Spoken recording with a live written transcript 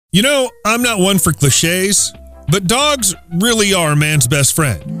You know, I'm not one for cliches, but dogs really are man's best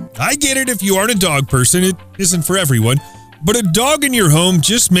friend. I get it if you aren't a dog person, it isn't for everyone, but a dog in your home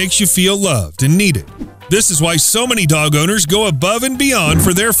just makes you feel loved and needed. This is why so many dog owners go above and beyond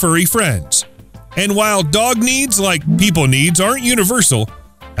for their furry friends. And while dog needs, like people needs, aren't universal,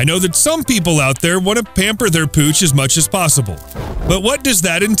 I know that some people out there want to pamper their pooch as much as possible. But what does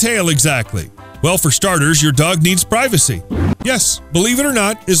that entail exactly? Well, for starters, your dog needs privacy. Yes, believe it or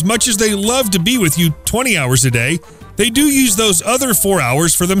not, as much as they love to be with you 20 hours a day, they do use those other 4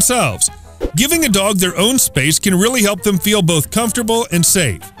 hours for themselves. Giving a dog their own space can really help them feel both comfortable and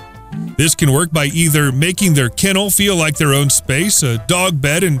safe. This can work by either making their kennel feel like their own space, a dog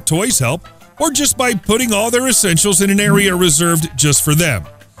bed and toys help, or just by putting all their essentials in an area reserved just for them.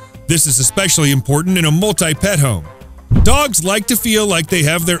 This is especially important in a multi-pet home. Dogs like to feel like they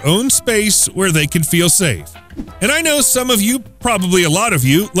have their own space where they can feel safe. And I know some of you, probably a lot of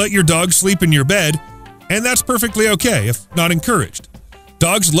you, let your dog sleep in your bed, and that's perfectly okay, if not encouraged.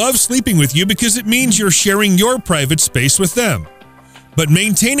 Dogs love sleeping with you because it means you're sharing your private space with them. But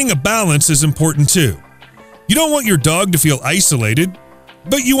maintaining a balance is important too. You don't want your dog to feel isolated,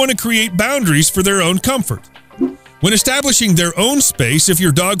 but you want to create boundaries for their own comfort. When establishing their own space, if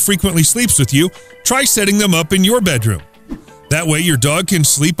your dog frequently sleeps with you, try setting them up in your bedroom. That way your dog can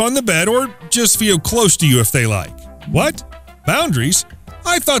sleep on the bed or just feel close to you if they like. What? Boundaries?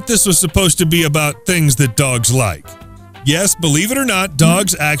 I thought this was supposed to be about things that dogs like. Yes, believe it or not,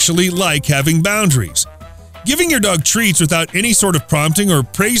 dogs actually like having boundaries. Giving your dog treats without any sort of prompting or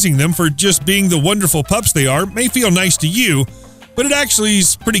praising them for just being the wonderful pups they are may feel nice to you, but it actually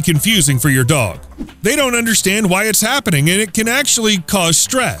is pretty confusing for your dog. They don't understand why it's happening, and it can actually cause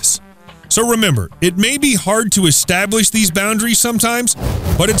stress. So remember, it may be hard to establish these boundaries sometimes,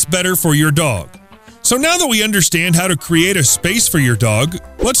 but it's better for your dog. So now that we understand how to create a space for your dog,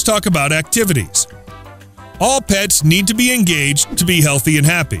 let's talk about activities. All pets need to be engaged to be healthy and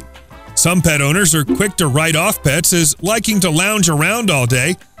happy. Some pet owners are quick to write off pets as liking to lounge around all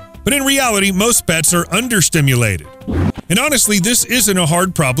day, but in reality, most pets are understimulated. And honestly, this isn't a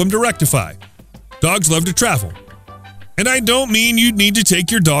hard problem to rectify. Dogs love to travel. And I don't mean you need to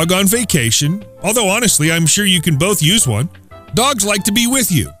take your dog on vacation, although honestly, I'm sure you can both use one. Dogs like to be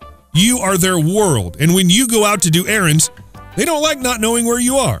with you. You are their world, and when you go out to do errands, they don't like not knowing where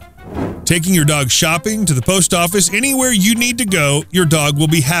you are. Taking your dog shopping, to the post office, anywhere you need to go, your dog will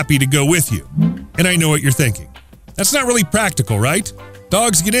be happy to go with you. And I know what you're thinking. That's not really practical, right?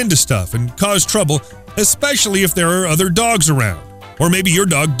 Dogs get into stuff and cause trouble, especially if there are other dogs around. Or maybe your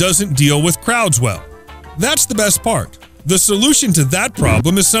dog doesn't deal with crowds well. That's the best part. The solution to that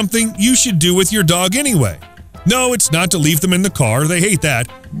problem is something you should do with your dog anyway. No, it's not to leave them in the car, they hate that.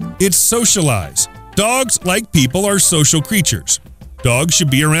 It's socialize. Dogs, like people, are social creatures. Dogs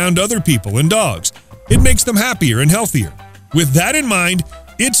should be around other people and dogs. It makes them happier and healthier. With that in mind,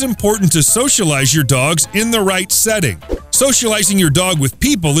 it's important to socialize your dogs in the right setting. Socializing your dog with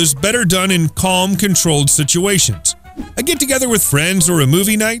people is better done in calm, controlled situations. A get-together with friends or a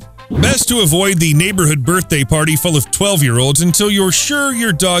movie night? Best to avoid the neighborhood birthday party full of 12-year-olds until you're sure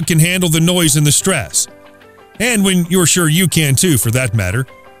your dog can handle the noise and the stress. And when you're sure you can too, for that matter.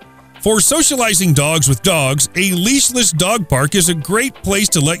 For socializing dogs with dogs, a leashless dog park is a great place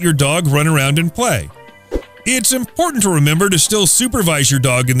to let your dog run around and play. It's important to remember to still supervise your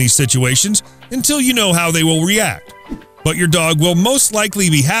dog in these situations until you know how they will react. But your dog will most likely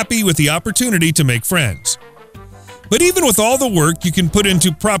be happy with the opportunity to make friends. But even with all the work you can put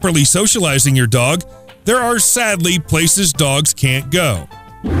into properly socializing your dog, there are sadly places dogs can't go.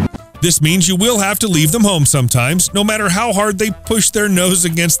 This means you will have to leave them home sometimes, no matter how hard they push their nose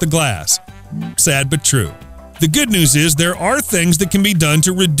against the glass. Sad but true. The good news is there are things that can be done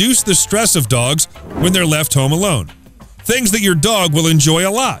to reduce the stress of dogs when they're left home alone. Things that your dog will enjoy a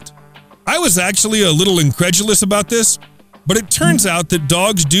lot. I was actually a little incredulous about this, but it turns out that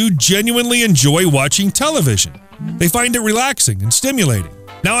dogs do genuinely enjoy watching television. They find it relaxing and stimulating.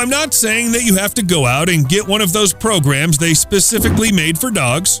 Now, I'm not saying that you have to go out and get one of those programs they specifically made for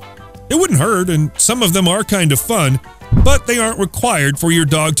dogs. It wouldn't hurt, and some of them are kind of fun, but they aren't required for your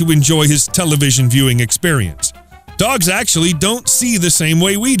dog to enjoy his television viewing experience. Dogs actually don't see the same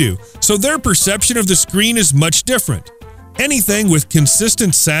way we do, so their perception of the screen is much different. Anything with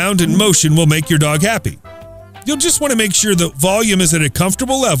consistent sound and motion will make your dog happy. You'll just want to make sure the volume is at a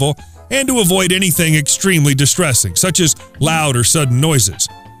comfortable level and to avoid anything extremely distressing, such as loud or sudden noises.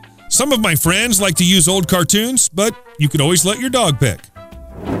 Some of my friends like to use old cartoons, but you could always let your dog pick.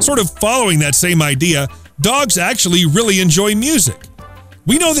 Sort of following that same idea, dogs actually really enjoy music.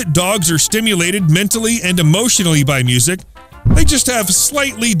 We know that dogs are stimulated mentally and emotionally by music, They just have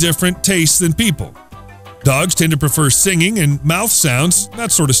slightly different tastes than people. Dogs tend to prefer singing and mouth sounds,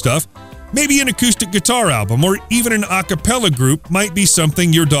 that sort of stuff. Maybe an acoustic guitar album or even an a cappella group might be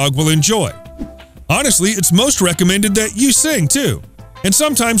something your dog will enjoy. Honestly, it's most recommended that you sing too, and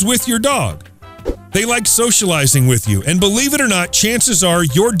sometimes with your dog. They like socializing with you, and believe it or not, chances are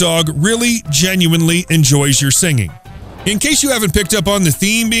your dog really, genuinely enjoys your singing. In case you haven't picked up on the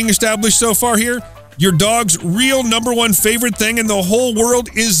theme being established so far here, your dog's real #1 favorite thing in the whole world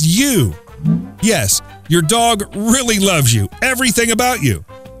is you. Yes, your dog really loves you, everything about you,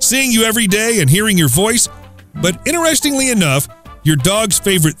 seeing you every day and hearing your voice. But interestingly enough, your dog's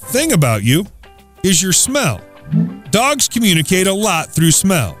favorite thing about you is your smell. Dogs communicate a lot through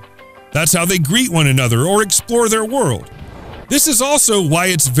smell. That's how they greet one another or explore their world. This is also why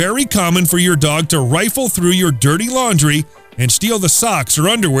it's very common for your dog to rifle through your dirty laundry and steal the socks or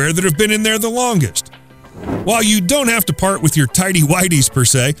underwear that have been in there the longest. While you don't have to part with your tighty-whities per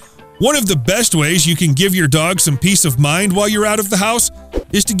se, one of the best ways you can give your dog some peace of mind while you're out of the house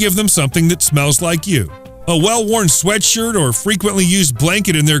is to give them something that smells like you. A well-worn sweatshirt or frequently used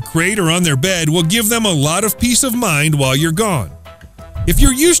blanket in their crate or on their bed will give them a lot of peace of mind while you're gone. If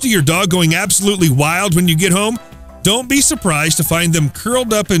you're used to your dog going absolutely wild when you get home, don't be surprised to find them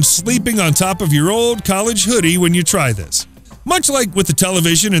curled up and sleeping on top of your old college hoodie when you try this. Much like with the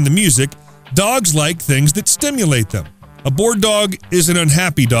television and the music, dogs like things that stimulate them. A bored dog is an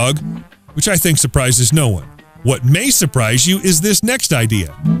unhappy dog, which I think surprises no one. What may surprise you is this next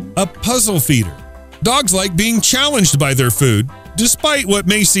idea: a puzzle feeder. Dogs like being challenged by their food, despite what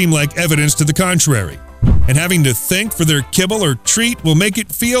may seem like evidence to the contrary. And having to think for their kibble or treat will make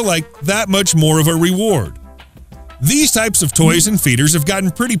it feel like that much more of a reward. These types of toys and feeders have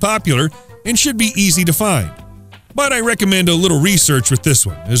gotten pretty popular and should be easy to find. But I recommend a little research with this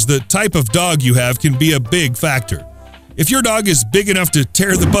one, as the type of dog you have can be a big factor. If your dog is big enough to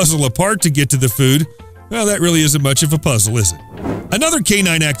tear the puzzle apart to get to the food, well, that really isn't much of a puzzle, is it? Another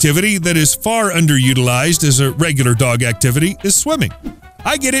canine activity that is far underutilized as a regular dog activity is swimming.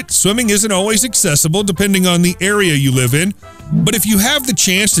 I get it, swimming isn't always accessible depending on the area you live in, but if you have the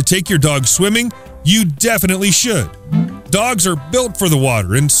chance to take your dog swimming, you definitely should. Dogs are built for the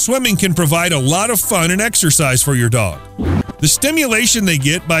water, and swimming can provide a lot of fun and exercise for your dog. The stimulation they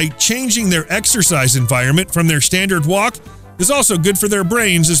get by changing their exercise environment from their standard walk is also good for their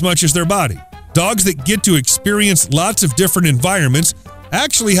brains as much as their body. Dogs that get to experience lots of different environments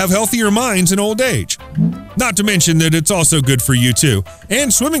actually have healthier minds in old age. Not to mention that it's also good for you too,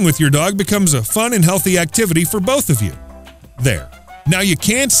 and swimming with your dog becomes a fun and healthy activity for both of you. There. Now you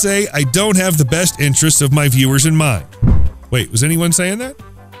can't say I don't have the best interests of my viewers in mind. Wait, was anyone saying that?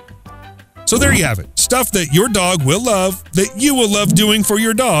 So there you have it. Stuff that your dog will love, that you will love doing for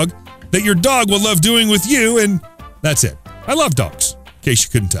your dog, that your dog will love doing with you, and that's it. I love dogs, in case you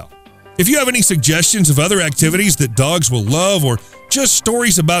couldn't tell. If you have any suggestions of other activities that dogs will love, or just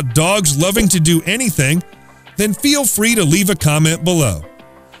stories about dogs loving to do anything, then feel free to leave a comment below.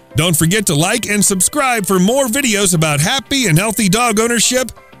 Don't forget to like and subscribe for more videos about happy and healthy dog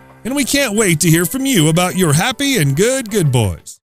ownership, and we can't wait to hear from you about your happy and good boys.